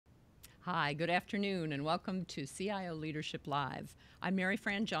Hi, good afternoon, and welcome to CIO Leadership Live. I'm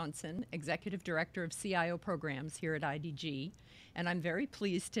Maryfran Johnson, Executive Director of CIO Programs here at IDG, and I'm very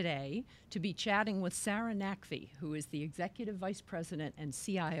pleased today to be chatting with Sarah Naqvi, who is the Executive Vice President and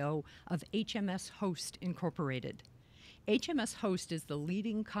CIO of HMSHost Incorporated. HMSHost is the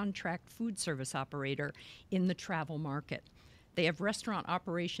leading contract food service operator in the travel market. They have restaurant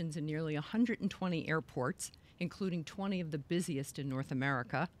operations in nearly 120 airports, including 20 of the busiest in North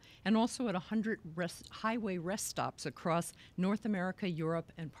America, and also at 100 highway rest stops across North America,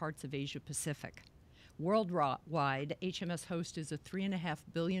 Europe, and parts of Asia Pacific. Worldwide, HMSHost is a $3.5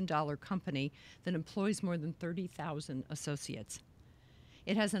 billion company that employs more than 30,000 associates.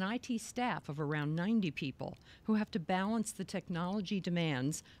 It has an IT staff of around 90 people who have to balance the technology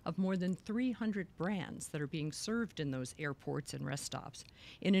demands of more than 300 brands that are being served in those airports and rest stops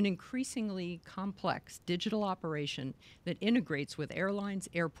in an increasingly complex digital operation that integrates with airlines,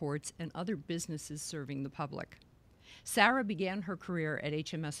 airports, and other businesses serving the public. Sarah began her career at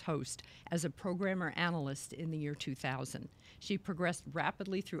HMSHost as a programmer analyst in the year 2000. She progressed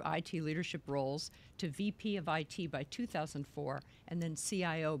rapidly through IT leadership roles to VP of IT by 2004 and then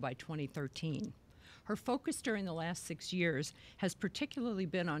CIO by 2013. Her focus during the last 6 years has particularly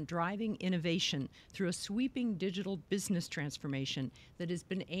been on driving innovation through a sweeping digital business transformation that has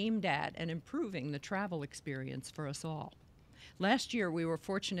been aimed at and improving the travel experience for us all. Last year, we were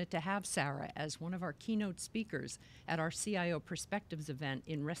fortunate to have Sarah as one of our keynote speakers at our CIO Perspectives event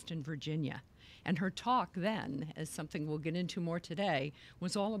in Reston, Virginia. And her talk then, as something we'll get into more today,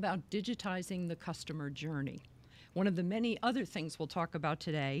 was all about digitizing the customer journey. One of the many other things we'll talk about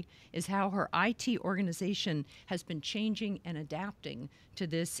today is how her IT organization has been changing and adapting to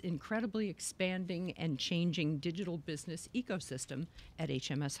this incredibly expanding and changing digital business ecosystem at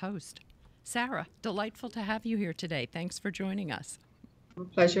HMSHost. Sarah, delightful to have you here today. Thanks for joining us. The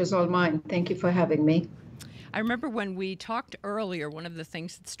pleasure is all mine. Thank you for having me. I remember when we talked earlier, one of the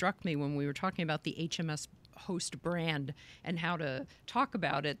things that struck me when we were talking about the HMSHost brand and how to talk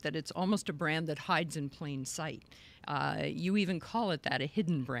about it, that it's almost a brand that hides in plain sight. You even call it that, a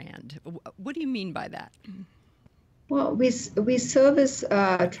hidden brand. What do you mean by that? Well, we service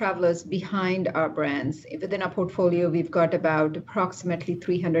travelers behind our brands. Within our portfolio, we've got about approximately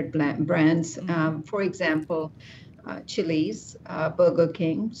 300 brands. For example, Chili's, Burger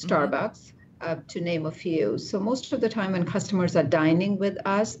King, Starbucks, to name a few. So most of the time when customers are dining with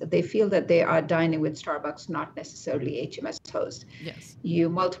us, they feel that they are dining with Starbucks, not necessarily HMSHost. Yes. You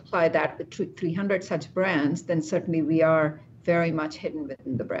multiply that with 300 such brands, then certainly we are very much hidden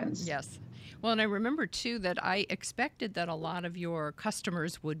within the brands. Yes. Well, and I remember, too, that I expected that a lot of your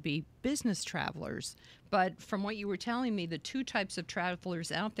customers would be business travelers. But from what you were telling me, the two types of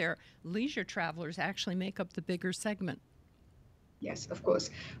travelers out there, leisure travelers actually make up the bigger segment. Yes, of course.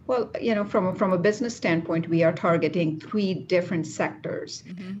 Well, from a business standpoint, we are targeting three different sectors.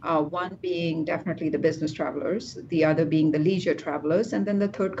 One being definitely the business travelers, the other being the leisure travelers, and then the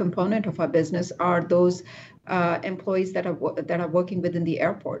third component of our business are those employees that are working within the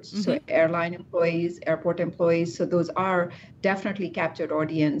airports. So airline employees, airport employees. So those are definitely captured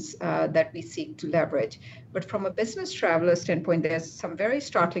audience that we seek to leverage. But from a business traveler standpoint, there's some very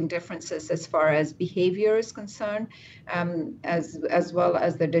startling differences as far as behavior is concerned, as well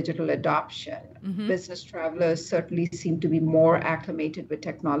as the digital adoption. Business travelers certainly seem to be more acclimated with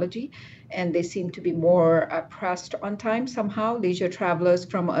technology, and they seem to be more pressed on time somehow. Leisure travelers,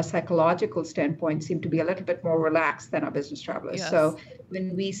 from a psychological standpoint, seem to be a little bit more relaxed than our business travelers. Yes. So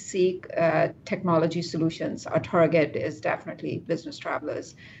when we seek technology solutions, our target is definitely business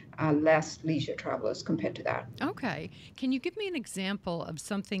travelers, less leisure travelers compared to that. Okay. Can you give me an example of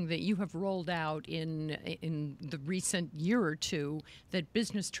something that you have rolled out in the recent year or two that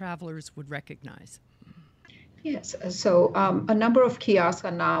business travelers would recognize? Yes, so a number of kiosks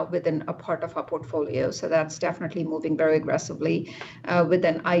are now within a part of our portfolio, so that's definitely moving very aggressively with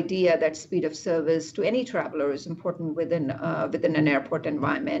an idea that speed of service to any traveler is important within an airport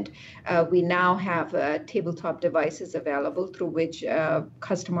environment. We now have tabletop devices available through which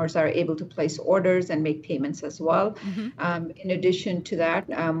customers are able to place orders and make payments as well. In addition to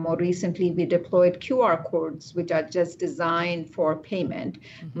that, more recently we deployed QR codes, which are just designed for payment.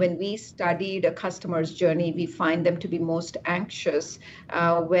 When we studied a customer's journey, we find them to be most anxious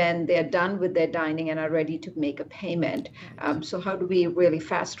when they're done with their dining and are ready to make a payment. So how do we really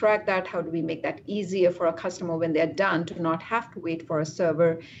fast track that? How do we make that easier for a customer when they're done to not have to wait for a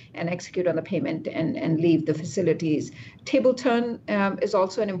server and execute on the payment and leave the facilities? Table turn is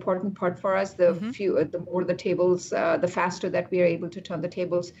also an important part for us. The more the tables, the faster that we are able to turn the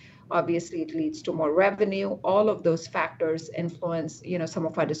tables Obviously, it leads to more revenue. All of those factors influence, some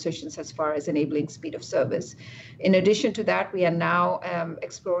of our decisions as far as enabling speed of service. In addition to that, we are now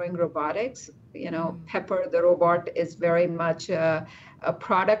exploring robotics. Pepper, the robot, is very much a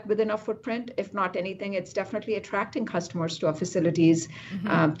product within our footprint. If not anything, it's definitely attracting customers to our facilities.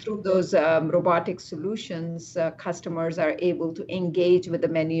 Through those robotic solutions, customers are able to engage with the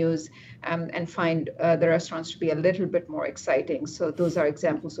menus and find the restaurants to be a little bit more exciting. So those are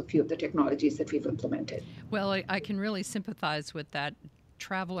examples of a few of the technologies that we've implemented. Well, I can really sympathize with that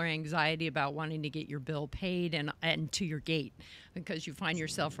traveler anxiety about wanting to get your bill paid and to your gate, because you find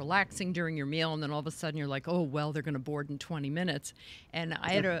yourself relaxing during your meal and then all of a sudden you're like, oh, well, they're going to board in 20 minutes. And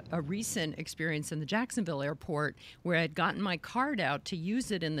I had a recent experience in the Jacksonville airport where I had gotten my card out to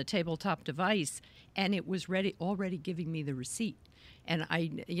use it in the tabletop device, and it was already giving me the receipt. And I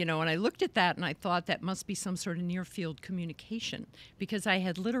looked at that and I thought that must be some sort of near field communication, because I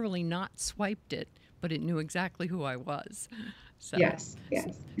had literally not swiped it, but it knew exactly who I was. So, yes.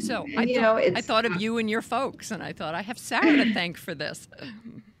 So I thought of you and your folks, and I thought I have Sarah to thank for this.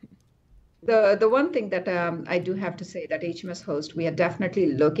 The one thing that I do have to say that HMSHost, we are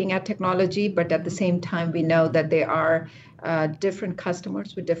definitely looking at technology, but at the same time, we know that there are different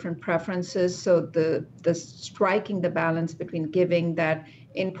customers with different preferences. So the striking the balance between giving that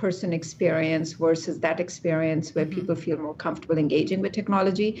in-person experience versus that experience where people feel more comfortable engaging with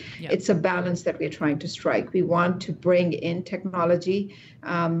technology. Yep. It's a balance that we're trying to strike. We want to bring in technology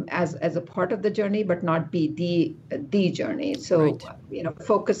as a part of the journey, but not be the journey. So,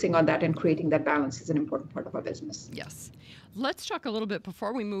 focusing on that and creating that balance is an important part of our business. Yes. Let's talk a little bit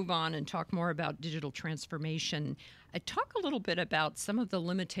before we move on and talk more about digital transformation. Talk a little bit about some of the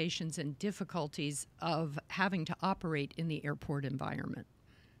limitations and difficulties of having to operate in the airport environment.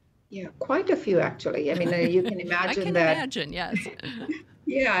 Yeah, quite a few, actually. I mean, you can imagine I can imagine, yes.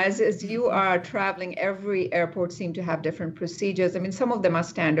 Yeah, as you are traveling, every airport seems to have different procedures. I mean, some of them are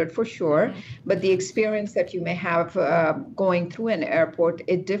standard for sure, but the experience that you may have going through an airport,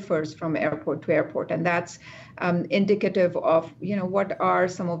 it differs from airport to airport. And that's indicative of, what are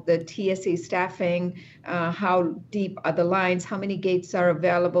some of the TSA staffing, how deep are the lines, how many gates are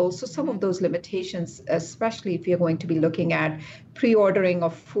available. So some of those limitations, especially if you're going to be looking at pre-ordering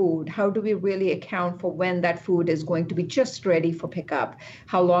of food, how do we really account for when that food is going to be just ready for pickup?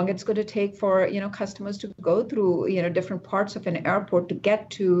 How long it's going to take for, customers to go through, different parts of an airport to get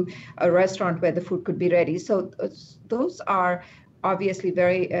to a restaurant where the food could be ready. So those are obviously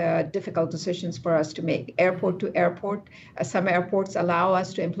very difficult decisions for us to make. Airport to airport, some airports allow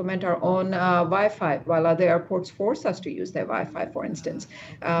us to implement our own Wi-Fi, while other airports force us to use their Wi-Fi, for instance.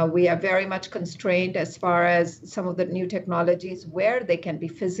 We are very much constrained as far as some of the new technologies where they can be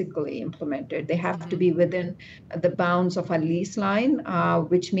physically implemented. They have to be within the bounds of a lease line,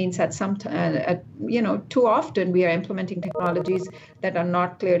 which means that too often we are implementing technologies that are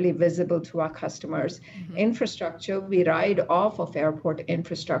not clearly visible to our customers. Infrastructure, we ride off of airport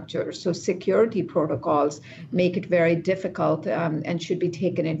infrastructure. So security protocols make it very difficult and should be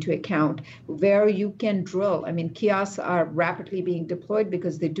taken into account. Where you can drill, I mean, kiosks are rapidly being deployed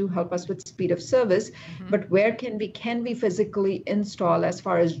because they do help us with speed of service, but where can we physically install as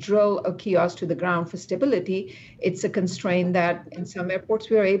far as drill a kiosk to the ground for stability? It's a constraint that in some airports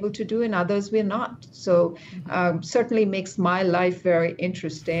we are able to do, in others we're not. So certainly makes my life very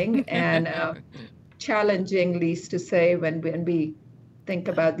interesting and challenging, least to say, when we think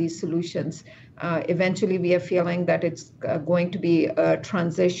about these solutions. Eventually, we are feeling that it's going to be a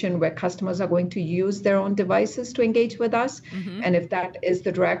transition where customers are going to use their own devices to engage with us. And if that is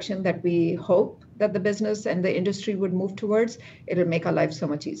the direction that we hope that the business and the industry would move towards, it'll make our life so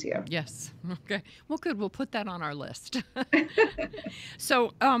much easier. Yes. Okay. Well, good. We'll put that on our list.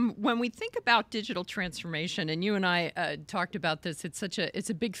 So when we think about digital transformation, and you and I talked about this, it's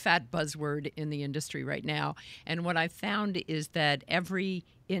a big fat buzzword in the industry right now. And what I've found is that every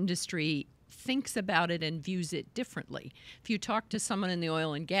industry thinks about it and views it differently. If you talk to someone in the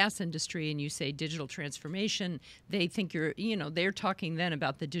oil and gas industry and you say digital transformation, they think they're talking then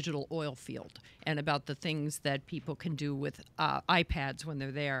about the digital oil field and about the things that people can do with iPads when they're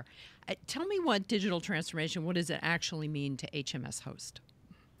there. Tell me what digital transformation, what does it actually mean to HMSHost?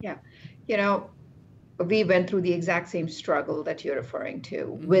 Yeah, we went through the exact same struggle that you're referring to.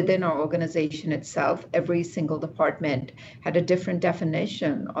 Within our organization itself, every single department had a different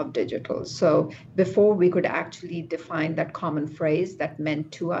definition of digital. So before we could actually define that common phrase that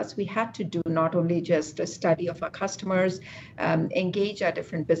meant to us, we had to do not only just a study of our customers, engage our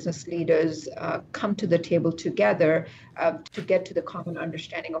different business leaders, come to the table together to get to the common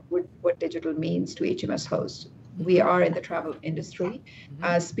understanding of what digital means to HMSHost. We are in the travel industry.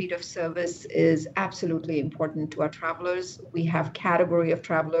 Speed of service is absolutely important to our travelers. We have category of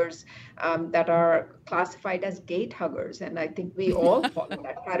travelers that are classified as gate huggers, and I think we all fall in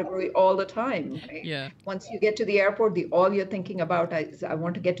that category all the time. Right? Yeah. Once you get to the airport, all you're thinking about is, I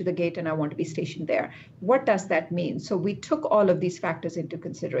want to get to the gate and I want to be stationed there. What does that mean? So we took all of these factors into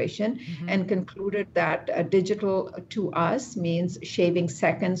consideration and concluded that digital to us means shaving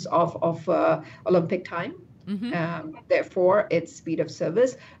seconds of Olympic time. Therefore, it's speed of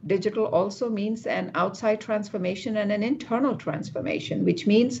service. Digital also means an outside transformation and an internal transformation, which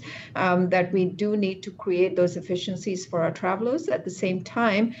means that we do need to create those efficiencies for our travelers. At the same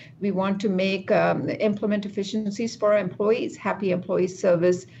time, we want to implement efficiencies for our employees, happy employee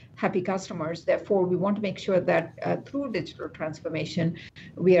service, happy customers. Therefore, we want to make sure that through digital transformation,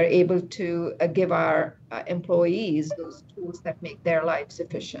 we are able to give our employees those tools that make their lives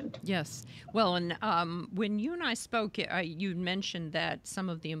efficient. Yes. Well, and when you and I spoke, you mentioned that some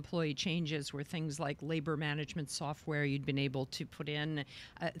of the employee changes were things like labor management software you'd been able to put in,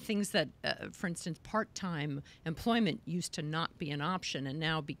 things that, for instance, part-time employment used to not be an option, and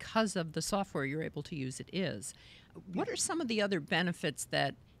now because of the software you're able to use, it is. What are some of the other benefits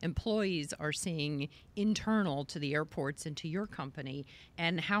that employees are seeing internal to the airports and to your company,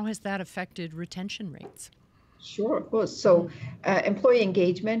 and how has that affected retention rates? Sure, of course. So employee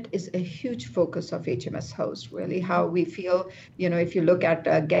engagement is a huge focus of HMSHost, really, how we feel, if you look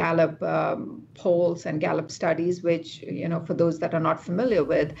at Gallup polls and Gallup studies, which, for those that are not familiar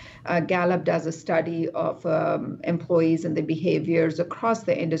with, Gallup does a study of employees and the behaviors across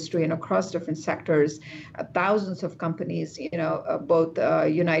the industry and across different sectors, thousands of companies, both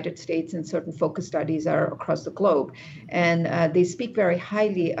United States and certain focus studies are across the globe. And they speak very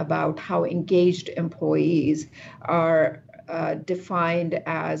highly about how engaged employees are defined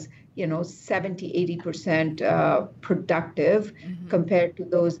as 70-80% productive compared to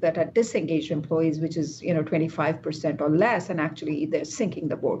those that are disengaged employees, which is 25% or less, and actually they're sinking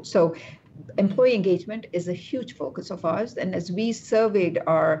the boat. So employee engagement is a huge focus of ours, and as we surveyed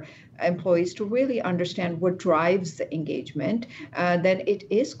our employees to really understand what drives the engagement, then it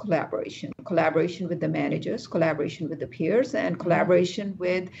is collaboration with the managers, collaboration with the peers, and collaboration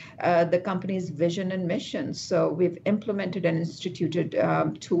with the company's vision and mission. So we've implemented and instituted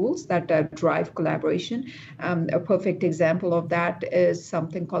tools that drive collaboration. A perfect example of that is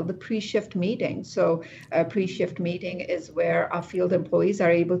something called the pre-shift meeting. So a pre-shift meeting is where our field employees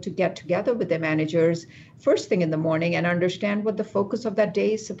are able to get together with their managers first thing in the morning and understand what the focus of that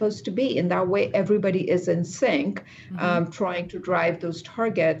day is supposed to be. In that way, everybody is in sync, trying to drive those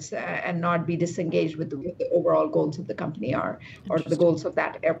targets and not be disengaged with the overall goals of the company are, or the goals of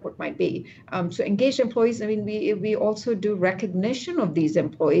that airport might be. So engaged employees, we also do recognition of these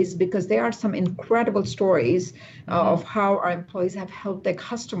employees because there are some incredible stories of how our employees have helped their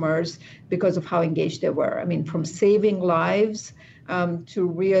customers because of how engaged they were. From saving lives to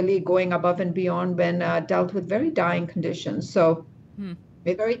really going above and beyond when dealt with very dying conditions. So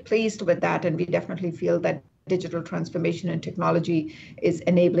we're very pleased with that, and we definitely feel that digital transformation and technology is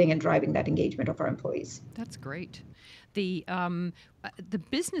enabling and driving that engagement of our employees. That's great. The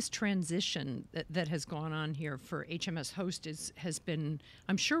business transition that has gone on here for HMSHost has been,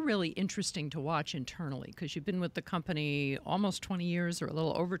 I'm sure, really interesting to watch internally, because you've been with the company almost 20 years or a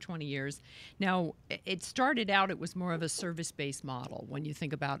little over 20 years. Now, it started out, it was more of a service-based model when you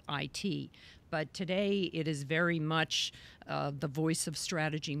think about IT, but today it is very much the voice of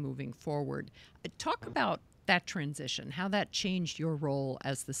strategy moving forward. Talk about that transition, how that changed your role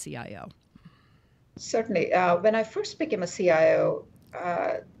as the CIO. Certainly. When I first became a CIO,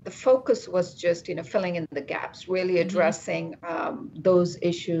 the focus was just, filling in the gaps, really addressing those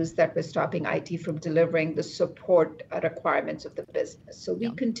issues that were stopping IT from delivering the support requirements of the business. So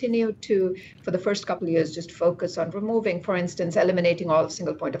we continued to, for the first couple of years, just focus on removing, for instance, eliminating all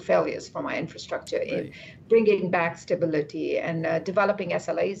single point of failures from our infrastructure, bringing back stability, and developing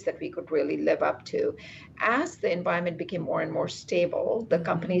SLAs that we could really live up to. As the environment became more and more stable, the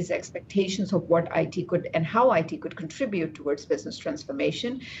company's expectations of what IT could and how IT could contribute towards business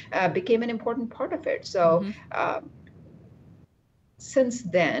transformation became an important part of it. So since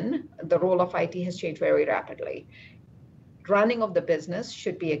then, the role of IT has changed very rapidly. Running of the business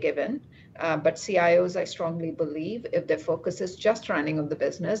should be a given, but CIOs, I strongly believe, if their focus is just running of the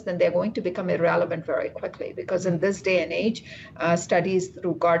business, then they're going to become irrelevant very quickly, because in this day and age, studies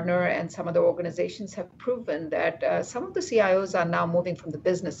through Gartner and some other organizations have proven that some of the CIOs are now moving from the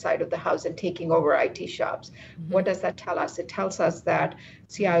business side of the house and taking over IT shops. What does that tell us? It tells us that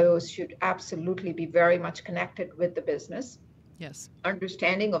CIOs should absolutely be very much connected with the business. Yes.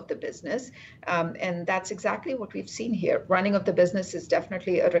 understanding of the business. And that's exactly what we've seen here. Running of the business is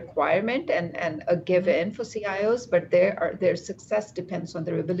definitely a requirement and a given for CIOs, but their success depends on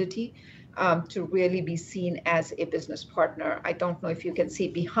their ability to really be seen as a business partner. I don't know if you can see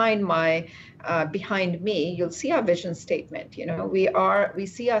behind me, you'll see our vision statement. We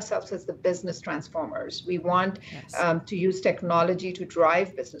see ourselves as the business transformers. We want to use technology to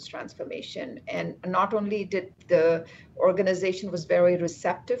drive business transformation. And not only did the organization was very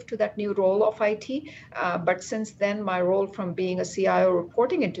receptive to that new role of IT, but since then, my role from being a CIO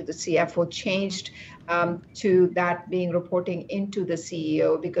reporting into the CFO changed to that being reporting into the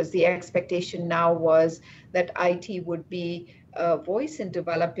CEO, because the expectation now was that IT would be a voice in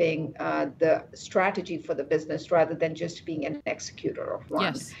developing the strategy for the business rather than just being an executor of one.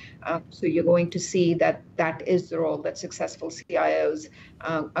 Yes. So you're going to see that is the role that successful CIOs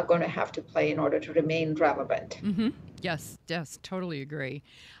are going to have to play in order to remain relevant. Mm-hmm. Yes, totally agree.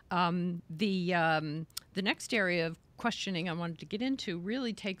 The next area of questioning I wanted to get into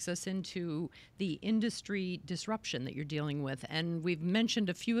really takes us into the industry disruption that you're dealing with. And we've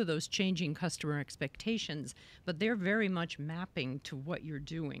mentioned a few of those changing customer expectations, but they're very much mapping to what you're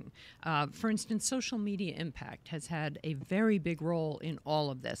doing. For instance, social media impact has had a very big role in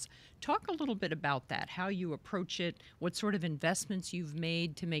all of this. Talk a little bit about that, how you approach it, what sort of investments you've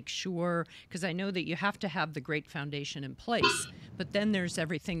made to make sure, because I know that you have to have the great foundation in place, but then there's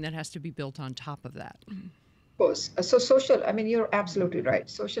everything that has to be built on top of that. Course. So you're absolutely right.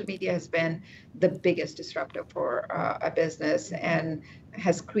 Social media has been the biggest disruptor for a business and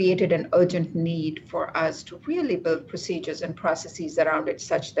has created an urgent need for us to really build procedures and processes around it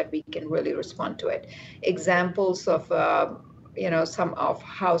such that we can really respond to it. Examples of some of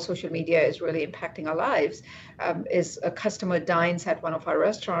how social media is really impacting our lives is a customer dines at one of our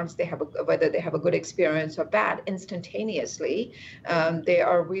restaurants. Whether they have a good experience or bad, instantaneously, they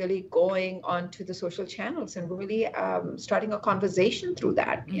are really going onto the social channels and really starting a conversation through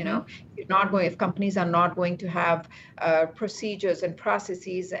that. Mm-hmm. If companies are not going to have procedures and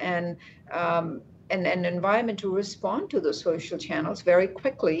processes and an environment to respond to the social channels very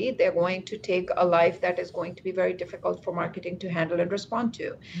quickly, they're going to take a life that is going to be very difficult for marketing to handle and respond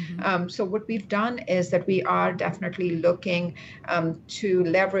to. Mm-hmm. So what we've done is that we are definitely looking to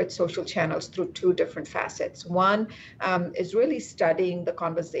leverage social channels through two different facets. One is really studying the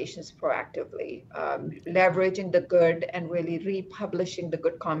conversations proactively, leveraging the good and really republishing the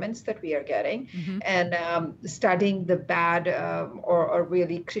good comments that we are getting, mm-hmm. and studying the bad or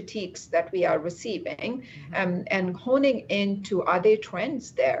really critiques that we are receiving. Mm-hmm. And honing into, are there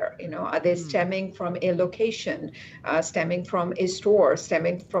trends there? Are they stemming from a location, stemming from a store,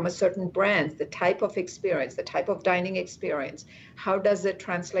 stemming from a certain brand, the type of experience, the type of dining experience? How does it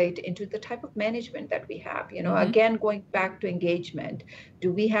translate into the type of management that we have? Mm-hmm. Again, going back to engagement,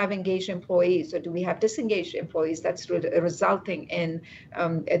 do we have engaged employees or do we have disengaged employees that's resulting in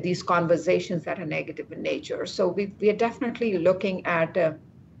these conversations that are negative in nature? So we are definitely looking at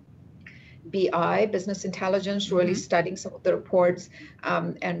BI, business intelligence, really mm-hmm. studying some of the reports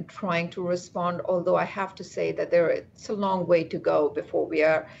and trying to respond, although I have to say that it's a long way to go before we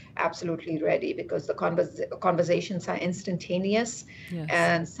are absolutely ready, because the conversations are instantaneous. Yes.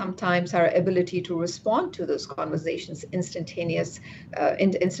 And sometimes our ability to respond to those conversations instantaneously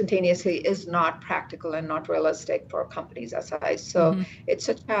is not practical and not realistic for companies our size. So mm-hmm. it's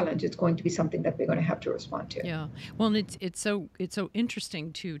a challenge. It's going to be something that we're going to have to respond to. Yeah. Well, and it's so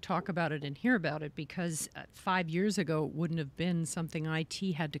interesting to talk about it and hear about it, because 5 years ago it wouldn't have been something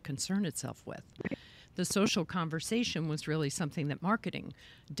IT had to concern itself with. The social conversation was really something that marketing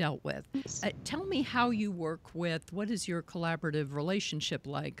dealt with. Tell me how you work with, what is your collaborative relationship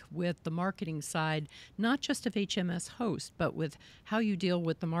like with the marketing side, not just of HMSHost, but with how you deal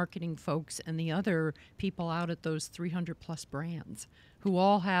with the marketing folks and the other people out at those 300 plus brands who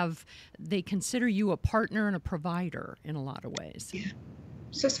all they consider you a partner and a provider in a lot of ways. Yeah.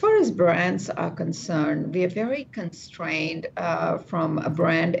 So as far as brands are concerned, we are very constrained from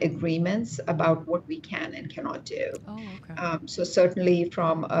brand agreements about what we can and cannot do. Oh, okay. So certainly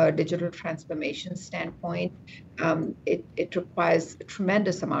from a digital transformation standpoint, it requires a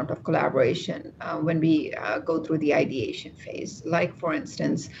tremendous amount of collaboration when we go through the ideation phase. Like, for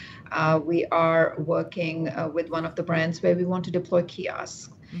instance, we are working with one of the brands where we want to deploy kiosks.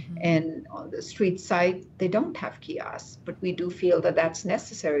 And on the street side, they don't have kiosks, but we do feel that that's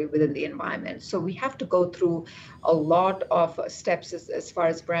necessary within the environment. So we have to go through a lot of steps as far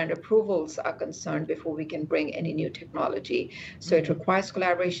as brand approvals are concerned before we can bring any new technology. So it requires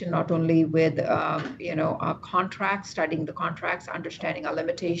collaboration not only with our contracts, studying the contracts, understanding our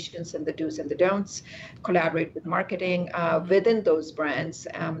limitations and the do's and the don'ts, collaborate with marketing within those brands,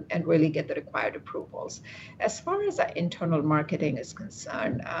 and really get the required approvals. As far as our internal marketing is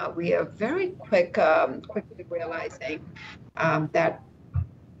concerned, we are very quickly realizing that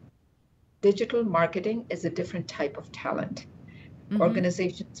digital marketing is a different type of talent.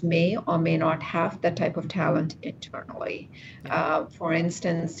 Organizations may or may not have that type of talent internally. For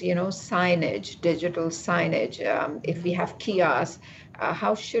instance, signage, digital signage. If we have kiosks,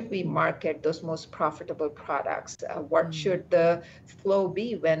 how should we market those most profitable products? What should the flow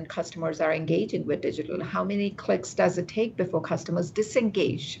be when customers are engaging with digital? How many clicks does it take before customers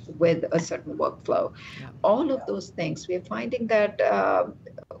disengage with a certain workflow? All of those things, we are finding that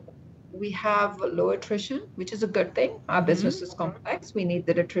we have low attrition, which is a good thing. Our business is complex. We need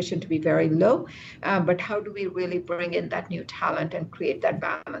the attrition to be very low. But how do we really bring in that new talent and create that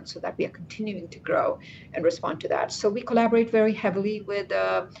balance so that we are continuing to grow and respond to that? So we collaborate very heavily with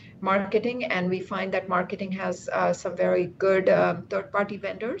marketing, and we find that marketing has some very good third-party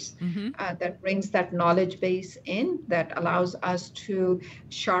vendors that brings that knowledge base in, that allows us to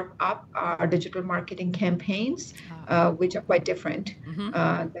sharp up our digital marketing campaigns, which are quite different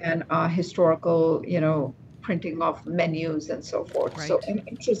than our historical, printing of menus and so forth. So an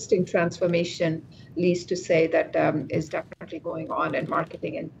interesting transformation leads to say that is definitely going on in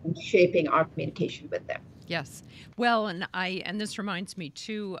marketing and shaping our communication with them. Yes. Well, and this reminds me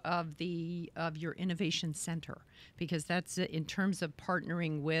too of your innovation center, because that's in terms of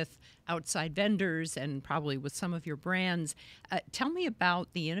partnering with outside vendors and probably with some of your brands. Tell me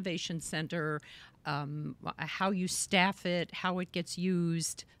about the innovation center, how you staff it, how it gets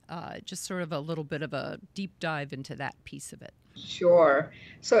used, just sort of a little bit of a deep dive into that piece of it. Sure.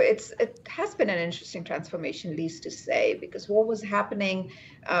 So it has been an interesting transformation, least to say, because what was happening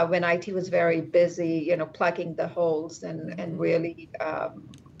when IT was very busy, plugging the holes and really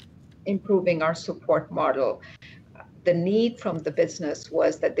improving our support model. The need from the business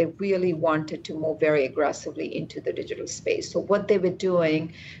was that they really wanted to move very aggressively into the digital space. So what they were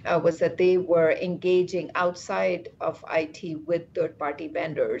doing was that they were engaging outside of IT with third-party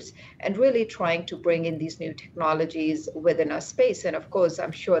vendors and really trying to bring in these new technologies within our space. And of course,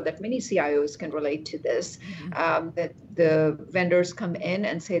 I'm sure that many CIOs can relate to this, that the vendors come in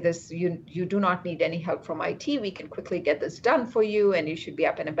and say this, you do not need any help from IT. We can quickly get this done for you, and you should be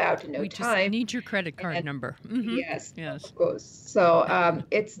up and about in no time. We just need your credit card number. Yes, of course. So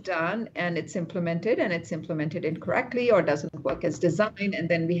it's done and it's implemented, and it's implemented incorrectly or doesn't work as designed. And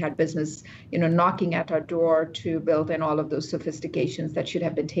then we had business, knocking at our door to build in all of those sophistications that should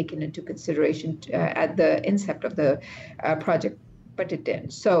have been taken into consideration at the incept of the project, but it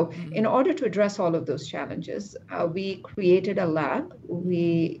didn't. So in order to address all of those challenges, we created a lab.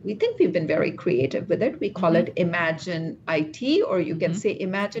 We think we've been very creative with it. We call it Imagine IT, or you can say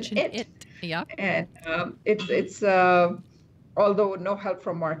Imagine It. Yeah. And it's although no help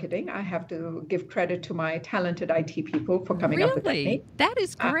from marketing, I have to give credit to my talented IT people for coming up with that name. That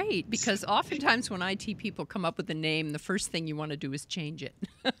is great, because oftentimes when IT people come up with a name, the first thing you want to do is change it.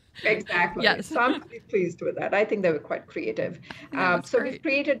 Exactly. Yes. So I'm pretty pleased with that. I think they were quite creative. We've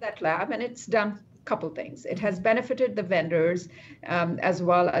created that lab, and it's done couple things. It has benefited the vendors as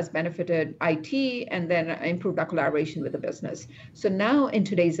well as benefited IT, and then improved our collaboration with the business. So now in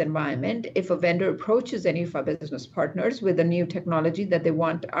today's environment, if a vendor approaches any of our business partners with a new technology that they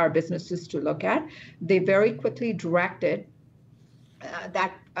want our businesses to look at, they very quickly directed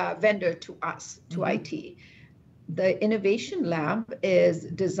that vendor to us, to IT. The innovation lab is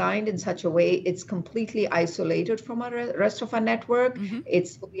designed in such a way it's completely isolated from our rest of our network.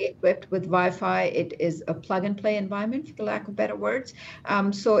 It's fully equipped with Wi-Fi. It is a plug-and-play environment, for the lack of better words.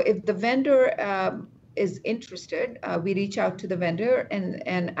 So if the vendor is interested, we reach out to the vendor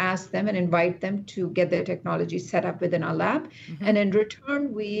and ask them and invite them to get their technology set up within our lab. And in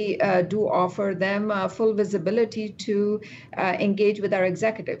return, we do offer them full visibility to engage with our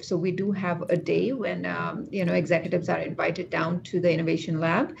executives. So we do have a day when executives are invited down to the innovation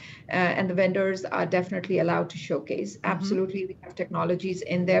lab, and the vendors are definitely allowed to showcase. Absolutely, we have technologies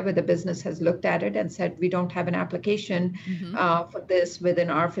in there where the business has looked at it and said, we don't have an application for this within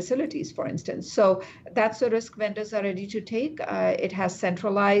our facilities, for instance. So that's a risk vendors are ready to take. It has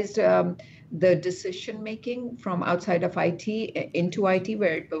centralized the decision making from outside of IT into IT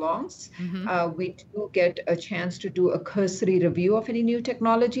where it belongs. We do get a chance to do a cursory review of any new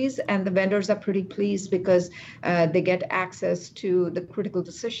technologies, and the vendors are pretty pleased because they get access to the critical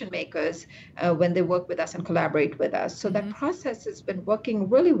decision makers when they work with us and collaborate with us. So that process has been working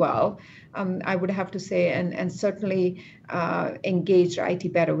really well, I would have to say, and certainly engaged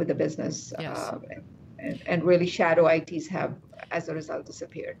IT better with the business. Yes. And really shadow ITs have, as a result,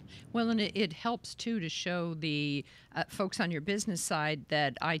 disappeared. Well, and it helps, too, to show the folks on your business side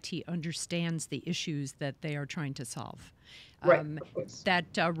that IT understands the issues that they are trying to solve. Right, of course. That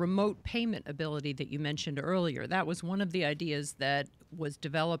remote payment ability that you mentioned earlier, that was one of the ideas that was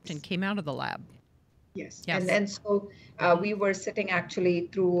developed and came out of the lab. Yes. Yes. And so we were sitting actually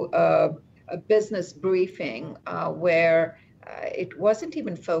through a business briefing where it wasn't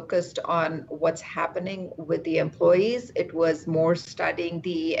even focused on what's happening with the employees. It was more studying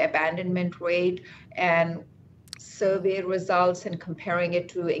the abandonment rate and survey results and comparing it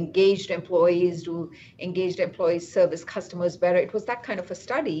to engaged employees. Do engaged employees service customers better? It was that kind of a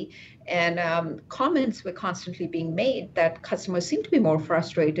study. And comments were constantly being made that customers seem to be more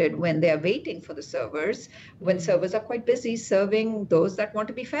frustrated when they're waiting for the servers, when servers are quite busy serving those that want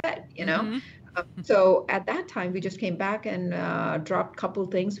to be fed, you know? So at that time, we just came back and dropped a couple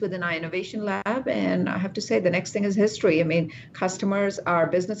things within our innovation lab. And I have to say, the next thing is history. I mean, customers, our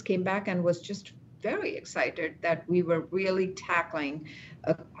business came back and was just very excited that we were really tackling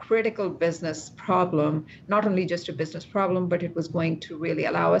a critical business problem, not only just a business problem, but it was going to really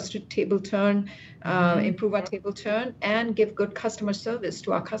allow us to table turn, improve our table turn, and give good customer service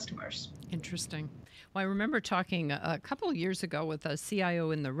to our customers. Interesting. Well, I remember talking a couple of years ago with a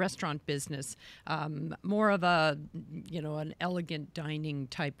CIO in the restaurant business, more of a, an elegant dining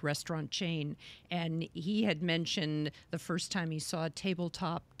type restaurant chain. And he had mentioned the first time he saw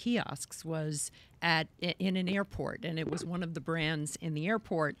tabletop kiosks was in an airport, and it was one of the brands in the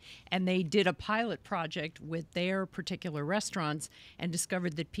airport, and they did a pilot project with their particular restaurants and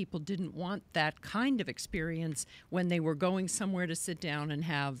discovered that people didn't want that kind of experience when they were going somewhere to sit down and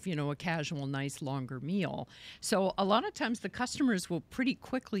have, a casual, nice, longer meal. So a lot of times the customers will pretty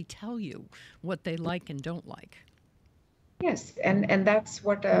quickly tell you what they like and don't like. Yes, and that's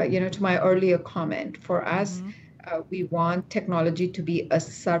what, to my earlier comment, for us, we want technology to be a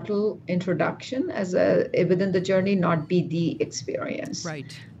subtle introduction within the journey, not be the experience.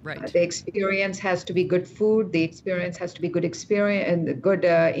 Right. The experience has to be good food. The experience has to be good experience and good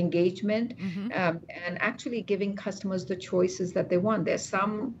engagement, and actually giving customers the choices that they want. There's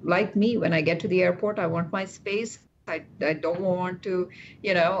some, like me, when I get to the airport, I want my space. I don't want to,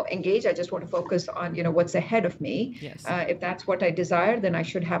 engage. I just want to focus on, what's ahead of me. Yes. If that's what I desire, then I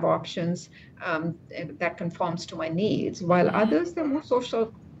should have options that conforms to my needs. While others, they're more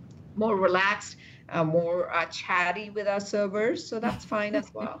social, more relaxed, more chatty with our servers. So that's fine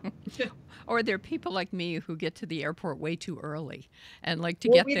as well. Or there are people like me who get to the airport way too early and like to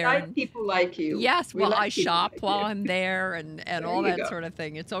get there. We like people like you. Yes, well, I shop like while I'm there and all that go. sort of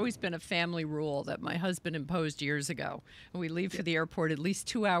thing. It's always been a family rule that my husband imposed years ago. We leave for the airport at least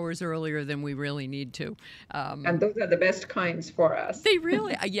 2 hours earlier than we really need to. And those are the best kinds for us. They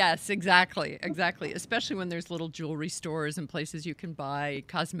really, yes, exactly. Especially when there's little jewelry stores and places you can buy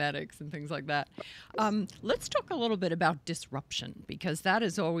cosmetics and things like that. Let's talk a little bit about disruption, because that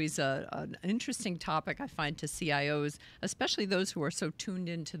is always an interesting topic, I find, to CIOs, especially those who are so tuned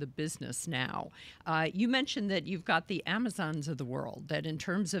into the business now. You mentioned that you've got the Amazons of the world, that in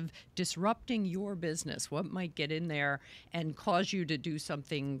terms of disrupting your business, what might get in there and cause you to do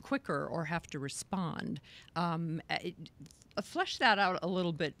something quicker or have to respond. Flesh that out a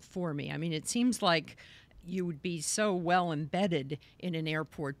little bit for me. I mean, it seems like you would be so well embedded in an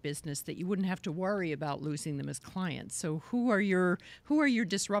airport business that you wouldn't have to worry about losing them as clients. So who are your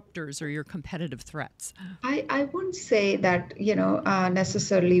disruptors or your competitive threats? I wouldn't say that,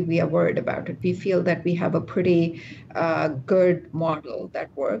 necessarily we are worried about it. We feel that we have a pretty good model that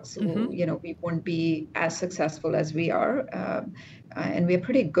works. We won't be as successful as we are. And we're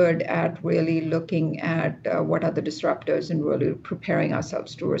pretty good at really looking at what are the disruptors and really preparing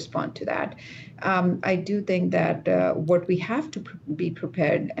ourselves to respond to that. I do think that what we have to be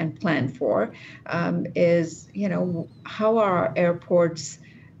prepared and plan for is, how are our airports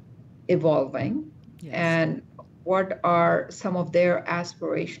evolving? Yes. And what are some of their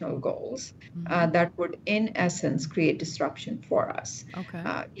aspirational goals that would, in essence, create disruption for us. Okay.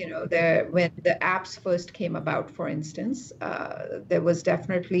 When the apps first came about, for instance, there was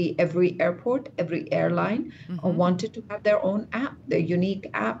definitely every airport, every airline wanted to have their own app, their unique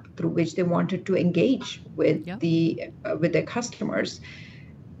app through which they wanted to engage with their customers.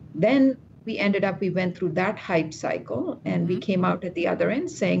 Then we went through that hype cycle, and we came out at the other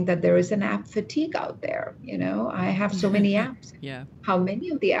end saying that there is an app fatigue out there. I have so many apps. Yeah. How many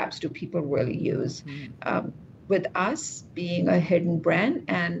of the apps do people really use? With us being a hidden brand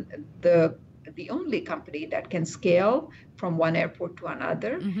and the only company that can scale from one airport to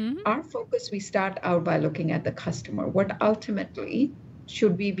another, our focus, we start out by looking at the customer. What ultimately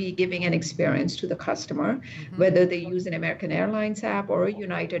should we be giving an experience to the customer, whether they use an American Airlines app or a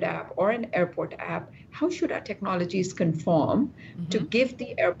United app or an airport app? How should our technologies conform to give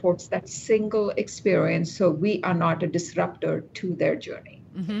the airports that single experience so we are not a disruptor to their journey?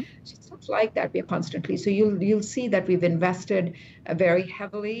 So stuff like that we are constantly. So you'll see that we've invested very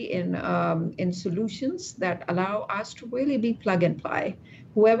heavily in solutions that allow us to really be plug and play.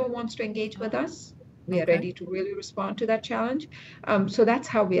 Whoever wants to engage with us, we are ready to really respond to that challenge. So that's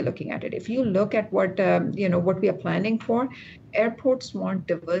how we are looking at it. If you look at what we are planning for, airports want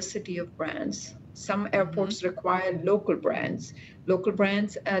diversity of brands. Some airports require local brands. Local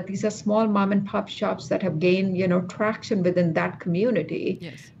brands, these are small mom and pop shops that have gained, traction within that community.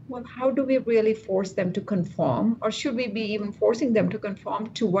 Yes. Well, how do we really force them to conform, or should we be even forcing them to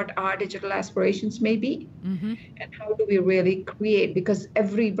conform to what our digital aspirations may be? And how do we really create, because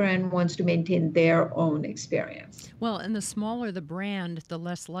every brand wants to maintain their own experience. Well, and the smaller the brand, the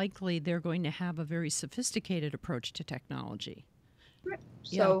less likely they're going to have a very sophisticated approach to technology. Right.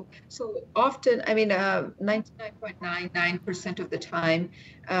 So often, 99.99% of the time,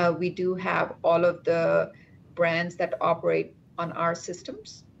 we do have all of the brands that operate on our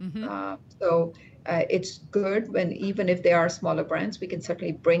systems. It's good when, even if they are smaller brands, we can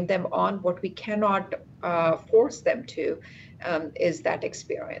certainly bring them on. What we cannot force them to is that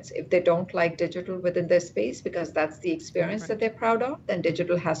experience. If they don't like digital within their space because that's the experience that they're proud of, then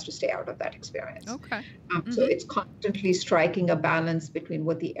digital has to stay out of that experience. So it's constantly striking a balance between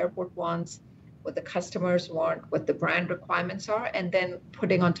what the airport wants, what the customers want, what the brand requirements are, and then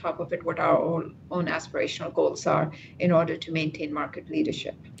putting on top of it what our own aspirational goals are in order to maintain market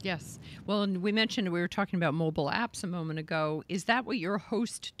leadership. Yes. Well, and we were talking about mobile apps a moment ago. Is that what your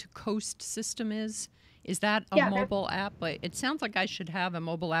host-to-coast system is? Is that a mobile app? It sounds like I should have a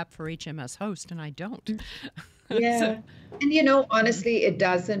mobile app for HMSHost, and I don't. Yeah. And honestly, it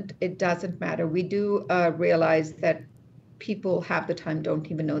doesn't matter. We do realize that people half the time don't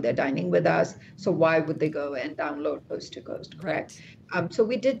even know they're dining with us. So why would they go and download Coast to Coast, correct? So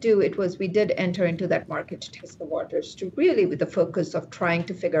we did enter into that market to test the waters, to really with the focus of trying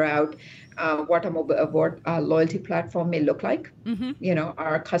to figure out what a loyalty platform may look like. Are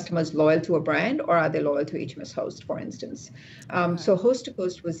our customers loyal to a brand, or are they loyal to HMSHost, for instance? So Host to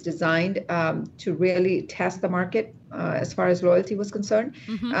Coast was designed to really test the market as far as loyalty was concerned,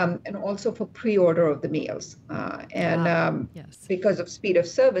 and also for pre-order of the meals. Because of speed of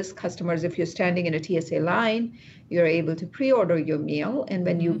service, customers, if you're standing in a TSA line, you're able to pre-order your meal, and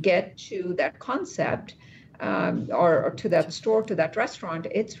when you get to that concept, or to that store, to that restaurant,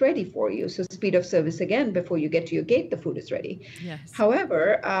 it's ready for you. So speed of service, again, before you get to your gate, the food is ready.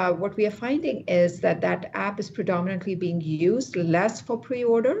 However, what we are finding is that app is predominantly being used less for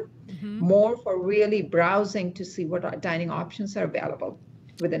pre-order, more for really browsing to see what dining options are available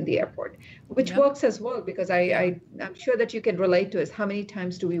within the airport, which works as well, because I'm sure that you can relate to us. How many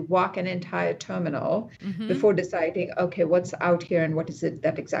times do we walk an entire terminal before deciding, okay, what's out here and what is it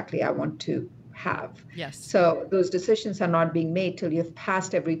that exactly I want to have? So those decisions are not being made till you've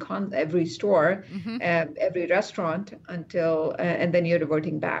passed every store, every restaurant, until and then you're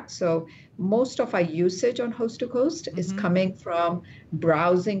reverting back. So most of our usage on Host to Coast is coming from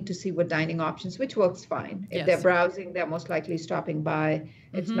browsing to see what dining options, which works fine. If they're browsing, they're most likely stopping by.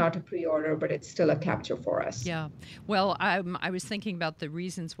 It's not a pre-order, but it's still a capture for us. Yeah. Well, I was thinking about the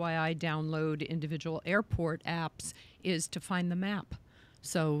reasons why I download individual airport apps is to find the map.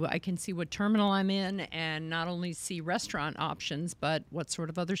 So I can see what terminal I'm in, and not only see restaurant options, but what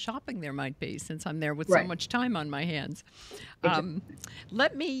sort of other shopping there might be, since I'm there with so much time on my hands.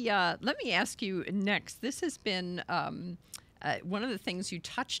 Let me ask you next. This has been one of the things you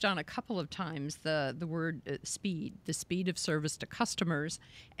touched on a couple of times, the word speed, the speed of service to customers,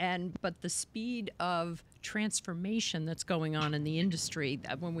 but the speed of transformation that's going on in the industry.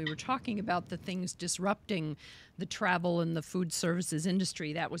 When we were talking about the things disrupting the travel and the food services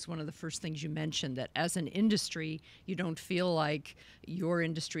industry, that was one of the first things you mentioned, that as an industry, you don't feel like your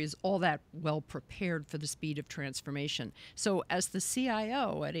industry is all that well prepared for the speed of transformation. So as the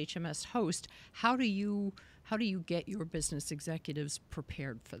CIO at HMSHost, how do you get your business executives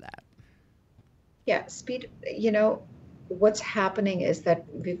prepared for that? Yeah, speed, what's happening is that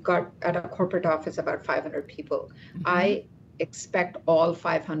we've got at our corporate office about 500 people. expect all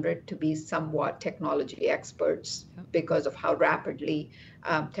 500 to be somewhat technology experts because of how rapidly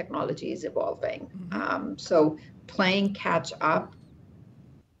technology is evolving. So playing catch up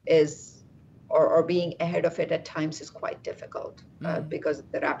is, or being ahead of it at times is quite difficult because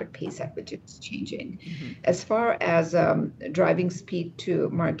of the rapid pace at which it's changing. As far as driving speed to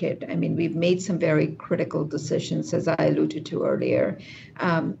market, I mean, we've made some very critical decisions, as I alluded to earlier,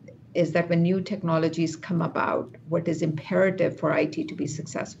 is that when new technologies come about, what is imperative for IT to be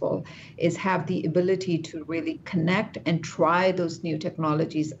successful is have the ability to really connect and try those new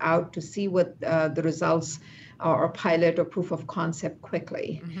technologies out to see what the results or pilot or proof of concept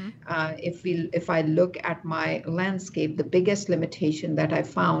quickly. If I look at my landscape, the biggest limitation that I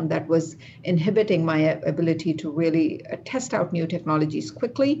found that was inhibiting my ability to really test out new technologies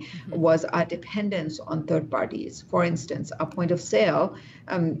quickly was our dependence on third parties. For instance, a point of sale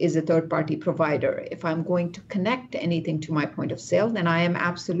is a third-party provider. If I'm going to connect anything to my point of sale, then I am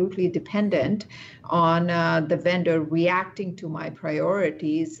absolutely dependent on the vendor reacting to my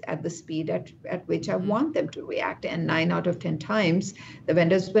priorities at the speed at which I want them to react. And 9 out of 10 times, the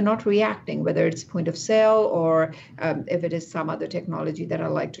vendors were not reacting, whether it's point of sale or if it is some other technology that I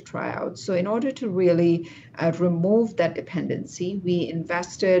like to try out. So in order to really remove that dependency, we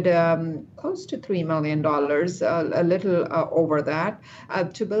invested close to $3 million, a little over that,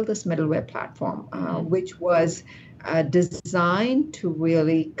 to build this middleware platform, which was designed to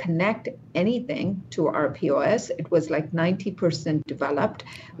really connect anything to our POS. It was like 90% developed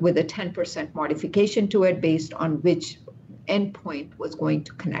with a 10% modification to it based on which endpoint was going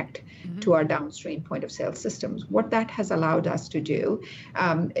to connect to our downstream point of sale systems. What that has allowed us to do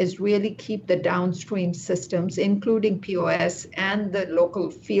is really keep the downstream systems, including POS and the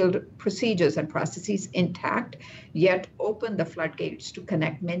local field procedures and processes intact, yet open the floodgates to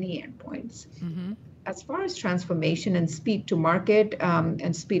connect many endpoints. As far as transformation and speed to market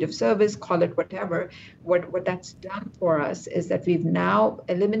and speed of service, call it whatever, what that's done for us is that we've now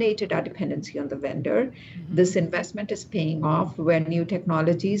eliminated our dependency on the vendor. This investment is paying off where new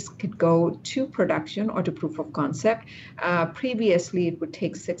technologies could go to production or to proof of concept. Previously, it would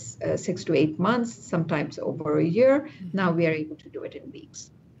take 6 to 8 months, sometimes over a year. Now we are able to do it in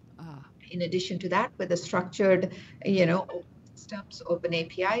weeks. In addition to that, with a structured, systems, open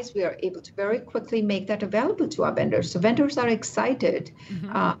APIs, we are able to very quickly make that available to our vendors. So vendors are excited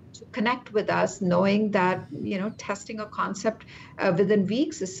to connect with us, knowing that, testing a concept within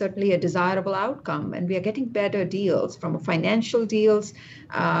weeks is certainly a desirable outcome. And we are getting better deals from financial deals,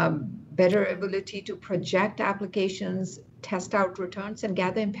 better ability to project applications, test out returns, and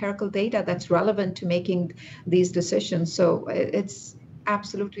gather empirical data that's relevant to making these decisions. So it's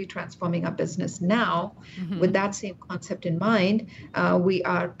absolutely transforming our business now. With that same concept in mind, we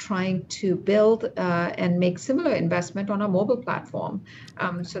are trying to build and make similar investment on a mobile platform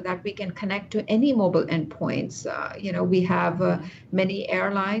so that we can connect to any mobile endpoints. We have many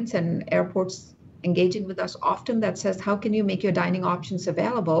airlines and airports engaging with us often that says, how can you make your dining options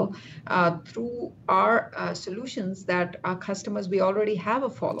available through our solutions that our customers, we already have a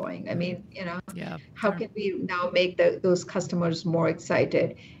following. I mean, how can we now make those customers more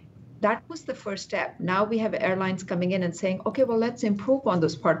excited? That was the first step. Now we have airlines coming in and saying, okay, well, let's improve on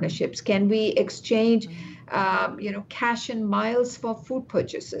those partnerships. Can we exchange, cash and miles for food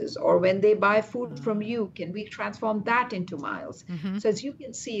purchases? Or when they buy food from you, can we transform that into miles? So as you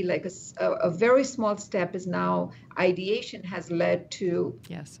can see, like a very small step is now ideation has led to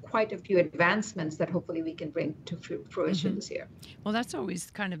quite a few advancements that hopefully we can bring to fruition this year. Well, that's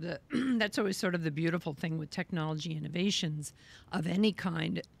always kind of that's always sort of the beautiful thing with technology innovations of any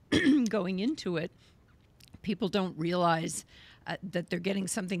kind. Going into it, people don't realize that they're getting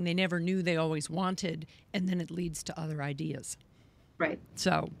something they never knew they always wanted, and then it leads to other ideas. Right.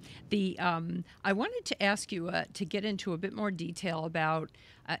 So I wanted to ask you to get into a bit more detail about,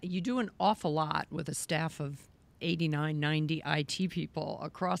 you do an awful lot with a staff of 89, 90 IT people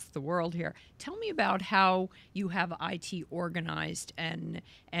across the world here. Tell me about how you have IT organized and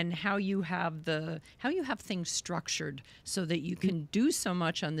how you have things structured so that you can do so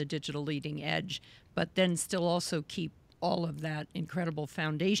much on the digital leading edge, but then still also keep all of that incredible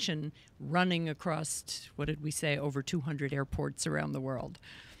foundation running across, what did we say, over 200 airports around the world.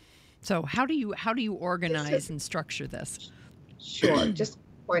 So how do you organize and structure this? Sure. Just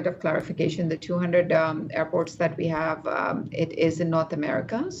point of clarification, the 200 airports that we have, it is in North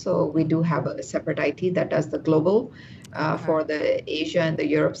America. So we do have a separate IT that does the global for the Asia and the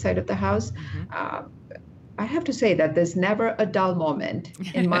Europe side of the house. I have to say that there's never a dull moment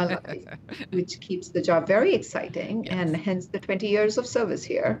in my life, which keeps the job very exciting, Yes. and hence the 20 years of service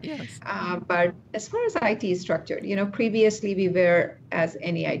here. Yes. But as far as IT is structured, previously we were, as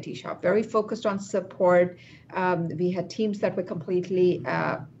any IT shop, very focused on support. We had teams that were completely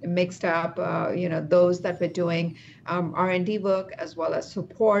mixed up, those that were doing R&D work as well as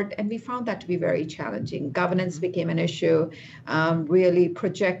support, and we found that to be very challenging. Governance became an issue, really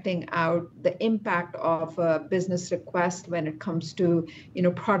projecting out the impact of a business request when it comes to,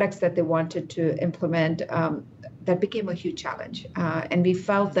 products that they wanted to implement. That became a huge challenge. And we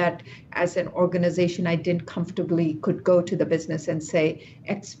felt that as an organization, I didn't comfortably could go to the business and say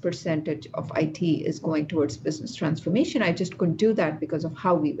X percentage of IT is going towards business transformation. I just couldn't do that because of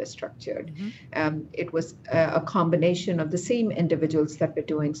how we were structured. It was a combination of the same individuals that were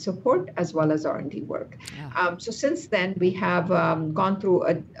doing support as well as R&D work. Yeah. So since then, we have gone through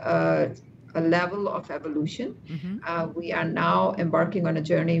a level of evolution. We are now embarking on a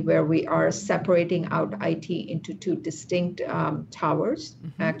journey where we are separating out IT into two distinct towers.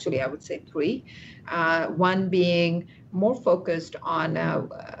 Actually, I would say three. One being more focused on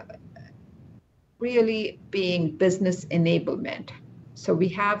really being business enablement. So we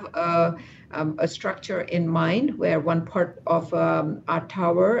have a structure in mind where one part of our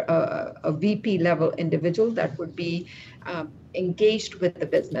tower, a VP level individual that would be engaged with the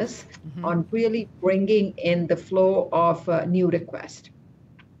business on really bringing in the flow of new requests.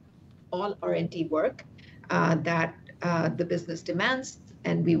 All R&D work that the business demands,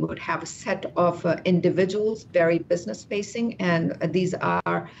 and we would have a set of individuals, very business facing, and these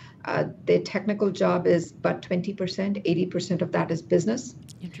are, their technical job is but 20%, 80% of that is business.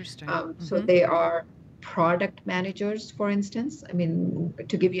 Interesting. So they are product managers, for instance. I mean,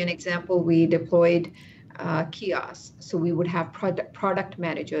 to give you an example, we deployed kiosks. So we would have product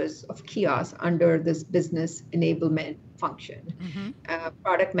managers of kiosks under this business enablement function.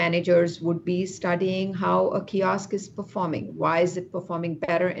 Product managers would be studying how a kiosk is performing. Why is it performing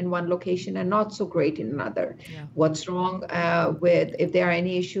better in one location and not so great in another? Yeah. What's wrong with, if there are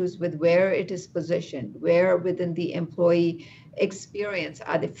any issues with where it is positioned, where within the employee experience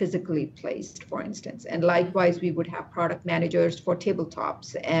are they physically placed, for instance. And likewise, we would have product managers for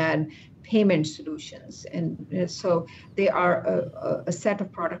tabletops and payment solutions. And so they are a set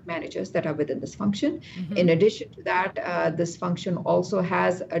of product managers that are within this function. In addition to that, this function also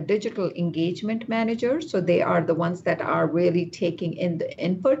has a digital engagement manager. So they are the ones that are really taking in the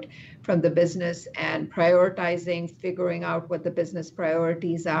input from the business and prioritizing, figuring out what the business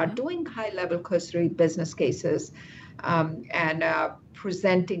priorities are, doing high-level cursory business cases, and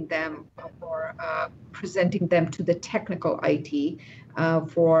presenting them to the technical IT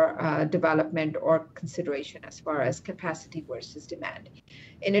for development or consideration as far as capacity versus demand.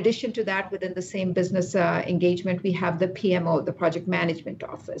 In addition to that, within the same business engagement, we have the PMO, the project management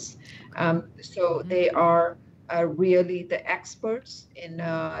office. So they are really the experts in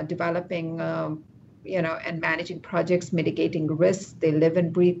developing and managing projects, mitigating risks. They live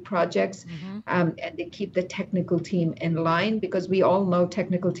and breathe projects, and they keep the technical team in line, because we all know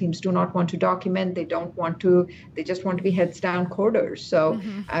technical teams do not want to document. They just want to be heads down coders. So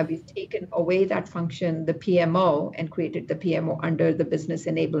we've taken away that function, the PMO, and created the PMO under the business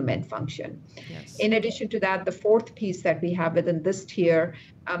enablement function. Yes. In addition to that, the fourth piece that we have within this tier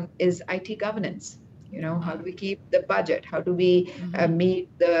is IT governance. How do we keep the budget? How do we meet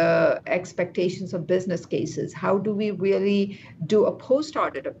the expectations of business cases? How do we really do a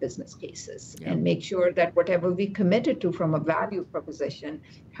post-audit of business cases and make sure that whatever we committed to from a value proposition,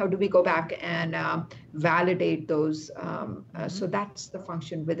 how do we go back and validate those? So that's the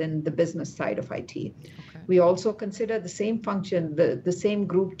function within the business side of IT. Okay. We also consider the same function, the same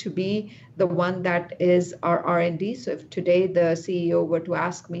group, to be the one that is our R&D. So if today the CEO were to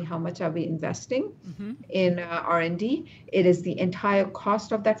ask me how much are we investing in R&D, it is the entire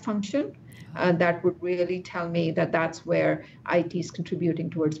cost of that function that would really tell me that that's where IT is contributing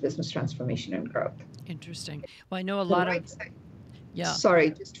towards business transformation and growth. Interesting. Well, I know a lot of... Yeah.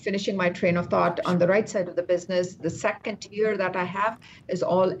 Sorry, just finishing my train of thought. On the right side of the business, the second tier that I have is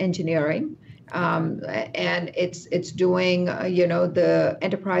all engineering. And it's doing, the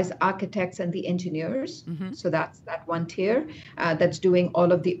enterprise architects and the engineers. So that's that one tier that's doing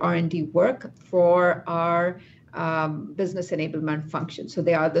all of the R&D work for our business enablement function. So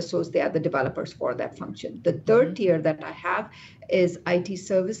they are the developers for that function. The third tier that I have is IT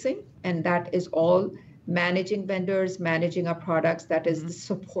servicing, and that is all managing vendors, managing our products, that is the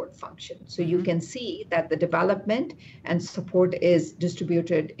support function. So you can see that the development and support is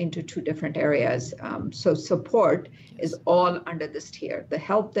distributed into two different areas. So support is all under this tier. The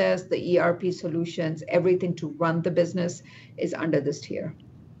help desk, the ERP solutions, everything to run the business is under this tier.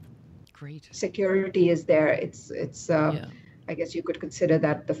 Great. Security is there. It's I guess you could consider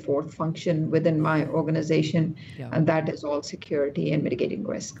that the fourth function within my organization, and that is all security and mitigating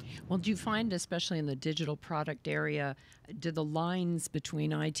risk. Well, do you find, especially in the digital product area, do the lines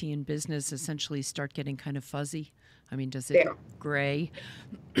between IT and business essentially start getting kind of fuzzy? I mean, does it gray?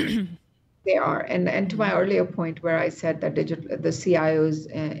 They are. And to my earlier point where I said that the CIOs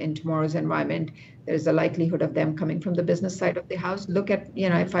in tomorrow's environment, there's a likelihood of them coming from the business side of the house. Look at,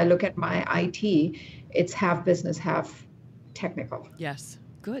 if I look at my IT, it's half business, half technical. Yes,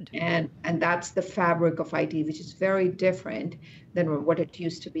 good. And that's the fabric of IT, which is very different than what it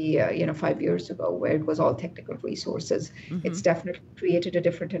used to be, 5 years ago, where it was all technical resources. It's definitely created a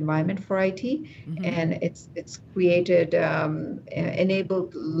different environment for IT, and it's created,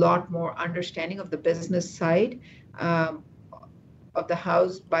 enabled a lot more understanding of the business side of the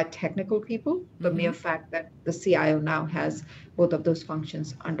house by technical people. The mere fact that the CIO now has both of those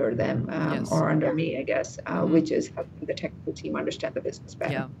functions under them, or under me, I guess, which is helping the technical team understand the business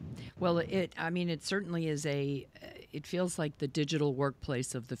better. Yeah. Well, it certainly is it feels like the digital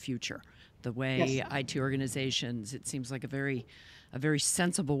workplace of the future. The way IT organizations, it seems like a very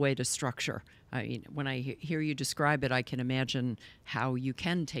sensible way to structure. I mean, when I hear you describe it, I can imagine how you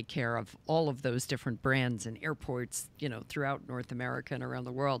can take care of all of those different brands and airports, throughout North America and around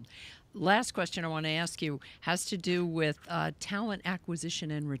the world. Last question I want to ask you has to do with talent acquisition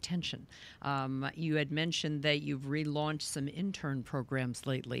and retention. You had mentioned that you've relaunched some intern programs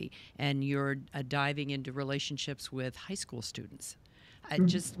lately, and you're diving into relationships with high school students.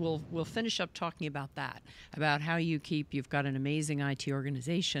 We'll finish up talking about that, about how you've got an amazing IT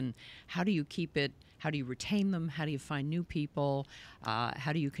organization. How do you keep it? How do you retain them? How do you find new people?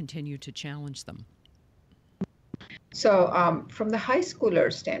 How do you continue to challenge them? So from the high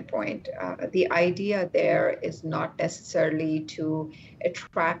schooler standpoint, the idea there is not necessarily to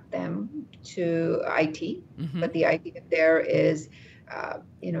attract them to IT, but the idea there is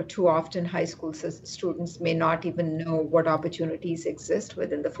too often high school students may not even know what opportunities exist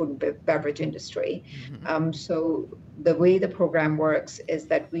within the food and beverage industry. So the way the program works is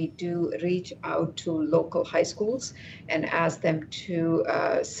that we do reach out to local high schools and ask them to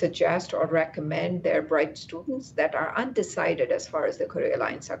suggest or recommend their bright students that are undecided as far as the career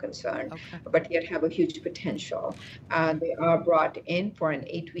lines are concerned, but yet have a huge potential. They are brought in for an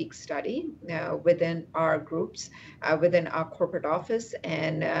 8-week study within our groups, within our corporate office,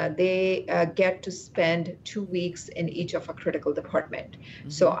 and they get to spend 2 weeks in each of a critical department.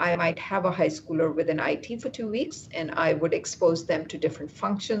 So I might have a high schooler within IT for 2 weeks, and I would expose them to different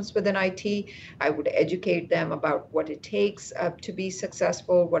functions within IT. I would educate them about what it takes to be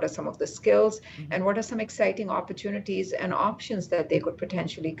successful, what are some of the skills, and what are some exciting opportunities and options that they could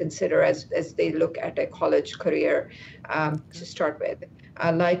potentially consider as they look at a college career to start with.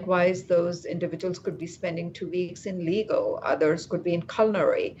 Likewise, those individuals could be spending 2 weeks in legal, others could be in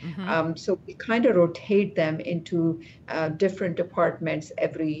culinary. So we kind of rotate them into different departments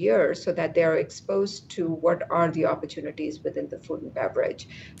every year so that they're exposed to what are the opportunities within the food and beverage.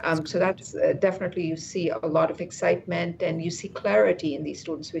 So that's definitely, you see a lot of excitement and you see clarity in these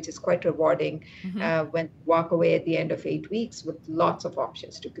students, which is quite rewarding when they walk away at the end of 8 weeks with lots of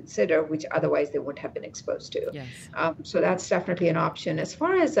options to consider, which otherwise they wouldn't have been exposed to. So that's definitely an option. As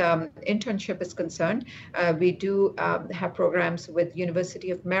far as internship is concerned, we do have programs with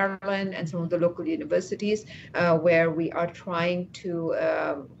University of Maryland and some of the local universities where we are trying to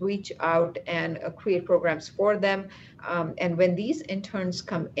reach out and create programs for them. And when these interns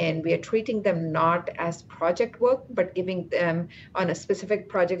come in, we are treating them not as project work, but giving them on a specific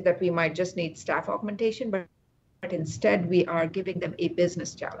project that we might just need staff augmentation, but instead we are giving them a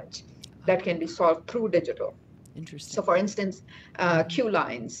business challenge that can be solved through digital. Interesting. So for instance, queue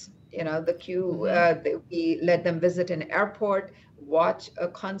lines, the queue, we let them visit an airport, watch a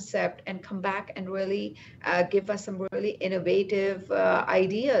concept, and come back and really give us some really innovative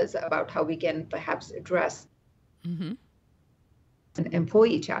ideas about how we can perhaps address an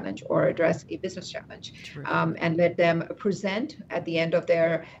employee challenge or address a business challenge, and let them present at the end of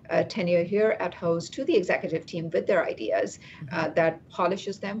their tenure here at Host to the executive team with their ideas that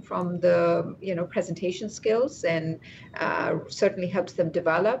polishes them from the presentation skills and certainly helps them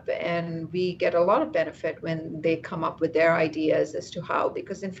develop. And we get a lot of benefit when they come up with their ideas as to how,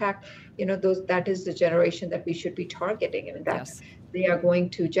 because in fact, that is the generation that we should be targeting. I mean, that Yes. they are going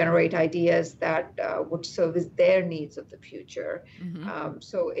to generate ideas that would service their needs of the future.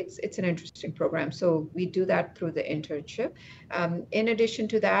 So it's an interesting program. So we do that through the internship. In addition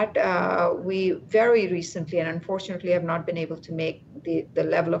to that, we very recently, and unfortunately have not been able to make the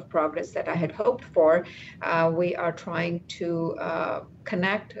level of progress that I had hoped for, we are trying to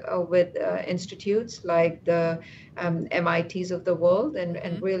connect with institutes like the MITs of the world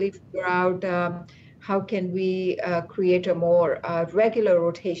and really figure out how can we create a more regular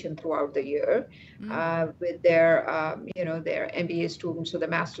rotation throughout the year with their, their MBA students or the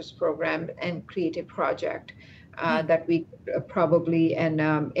master's program, and create a project that we probably, and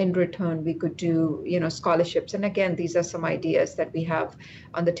in return, we could do, scholarships. And again, these are some ideas that we have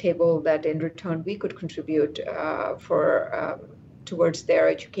on the table that in return we could contribute towards their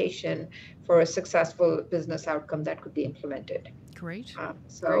education for a successful business outcome that could be implemented. Great.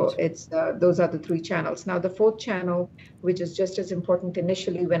 So it's those are the three channels. Now, the fourth channel, which is just as important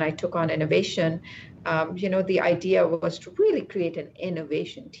initially when I took on innovation, the idea was to really create an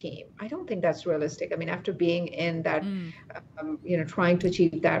innovation team. I don't think that's realistic. I mean, after being in that, trying to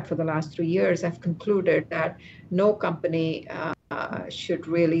achieve that for the last 3 years, I've concluded that no company should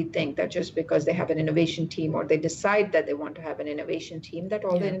really think that just because they have an innovation team or they decide that they want to have an innovation team, that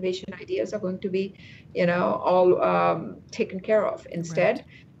all the innovation ideas are going to be, all taken care of. Instead,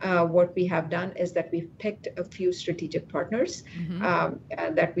 what we have done is that we've picked a few strategic partners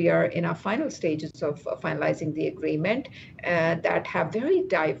that we are in our final stages of finalizing the agreement that have very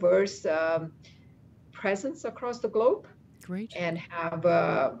diverse presence across the globe. Great. And have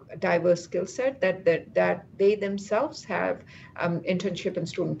a diverse skill set that they themselves have internship and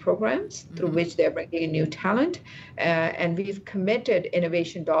student programs through which they're bringing in new talent. And we've committed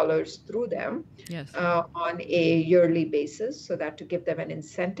innovation dollars through them on a yearly basis, so that to give them an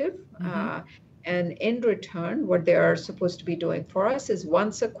incentive. And in return, what they are supposed to be doing for us is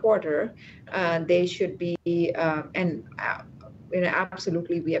once a quarter, they should be,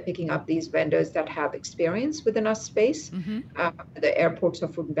 absolutely, we are picking up these vendors that have experience within our space, the airports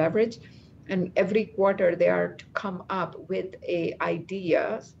of food and beverage. And every quarter they are to come up with a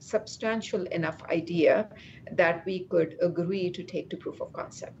idea, substantial enough idea that we could agree to take to proof of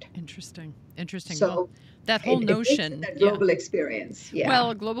concept. Interesting. So well, that whole notion, that global experience.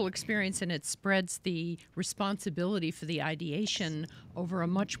 Well, a global experience, and it spreads the responsibility for the ideation over a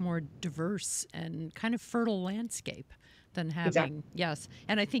much more diverse and kind of fertile landscape than having,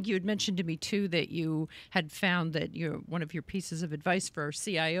 And I think you had mentioned to me too that you had found that one of your pieces of advice for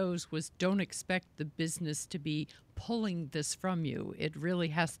CIOs was don't expect the business to be pulling this from you. It really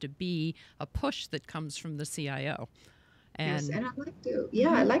has to be a push that comes from the CIO. And I'd like to,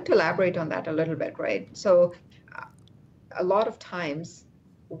 I'd like to elaborate on that a little bit, right? So a lot of times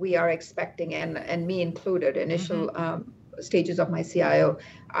we are expecting, and me included, initial stages of my CIO,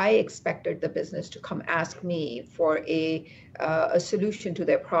 I expected the business to come ask me for a solution to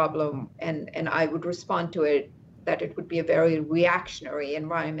their problem, and I would respond to it, that it would be a very reactionary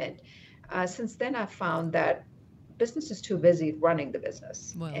environment. Since then, I've found that business is too busy running the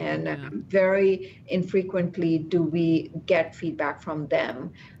business, very infrequently do we get feedback from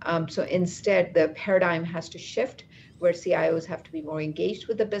them. So instead, the paradigm has to shift, where CIOs have to be more engaged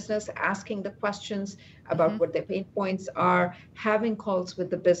with the business, asking the questions about what their pain points are, having calls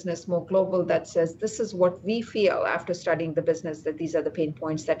with the business more global that says, this is what we feel after studying the business, that these are the pain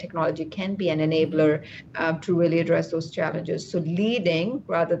points, that technology can be an enabler to really address those challenges. So leading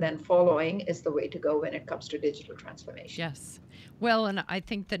rather than following is the way to go when it comes to digital transformation. Yes. Well, and I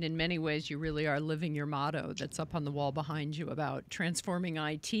think that in many ways you really are living your motto that's up on the wall behind you about transforming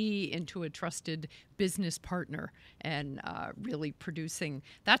IT into a trusted business partner and really producing.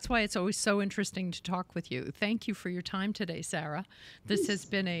 That's why it's always so interesting to talk with you. Thank you for your time today, Sarah. This has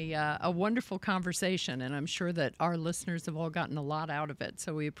been a wonderful conversation, and I'm sure that our listeners have all gotten a lot out of it.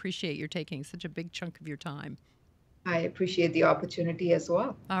 So we appreciate your taking such a big chunk of your time. I appreciate the opportunity as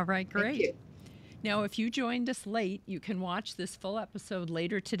well. All right, great. Thank you. Now, if you joined us late, you can watch this full episode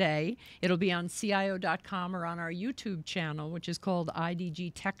later today. It'll be on CIO.com or on our YouTube channel, which is called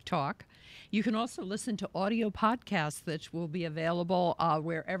IDG Tech Talk. You can also listen to audio podcasts that will be available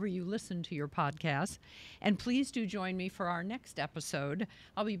wherever you listen to your podcasts. And please do join me for our next episode.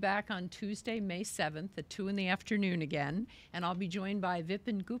 I'll be back on Tuesday, May 7th at 2 in the afternoon again, and I'll be joined by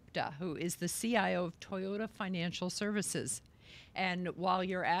Vipin Gupta, who is the CIO of Toyota Financial Services. And while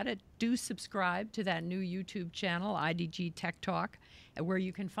you're at it, do subscribe to that new YouTube channel, IDG Tech Talk, where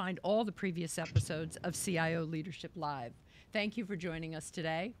you can find all the previous episodes of CIO Leadership Live. Thank you for joining us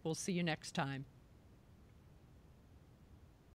today. We'll see you next time.